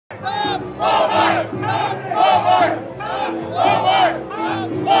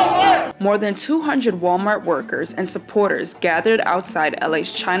More than 200 Walmart workers and supporters gathered outside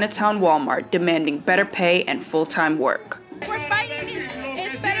LA's Chinatown Walmart demanding better pay and full-time work. We're fighting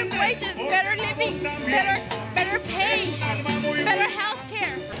is better wages, better living, better pay, better health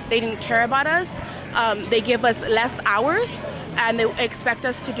care. They didn't care about us. They give us less hours and they expect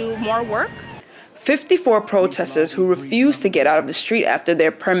us to do more work. 54 protesters who refused to get out of the street after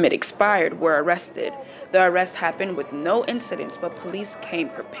their permit expired were arrested. The arrest happened with no incidents, but police came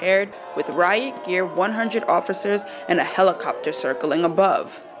prepared with riot gear, 100 officers, and a helicopter circling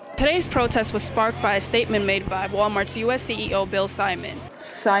above. Today's protest was sparked by a statement made by Walmart's U.S. CEO Bill Simon.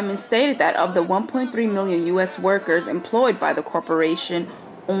 Simon stated that of the 1.3 million U.S. workers employed by the corporation,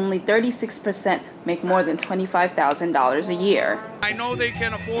 only 36% make more than $25,000 a year. I know they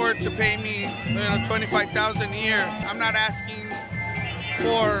can afford to pay me $25,000 a year. I'm not asking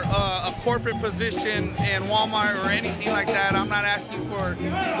for a corporate position in Walmart or anything like that. I'm not asking for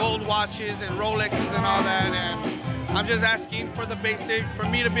gold watches and Rolexes and all that. And I'm just asking for for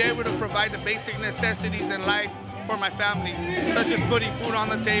me to be able to provide the basic necessities in life for my family, such as putting food on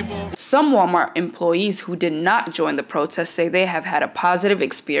the table. Some Walmart employees who did not join the protest say they have had a positive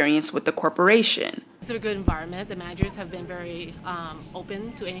experience with the corporation. It's a good environment. The managers have been very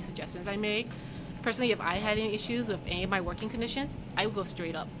open to any suggestions I make. Personally, if I had any issues with any of my working conditions, I would go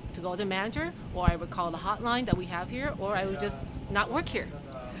straight up to go to the manager, or I would call the hotline that we have here, or I would just not work here.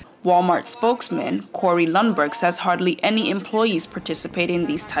 Walmart spokesman Corey Lundberg says hardly any employees participate in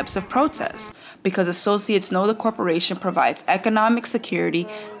these types of protests because associates know the corporation provides economic security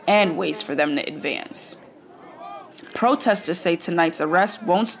and ways for them to advance. Protesters say tonight's arrest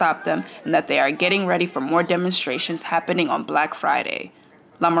won't stop them and that they are getting ready for more demonstrations happening on Black Friday.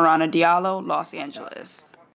 Lamarana Diallo, Los Angeles.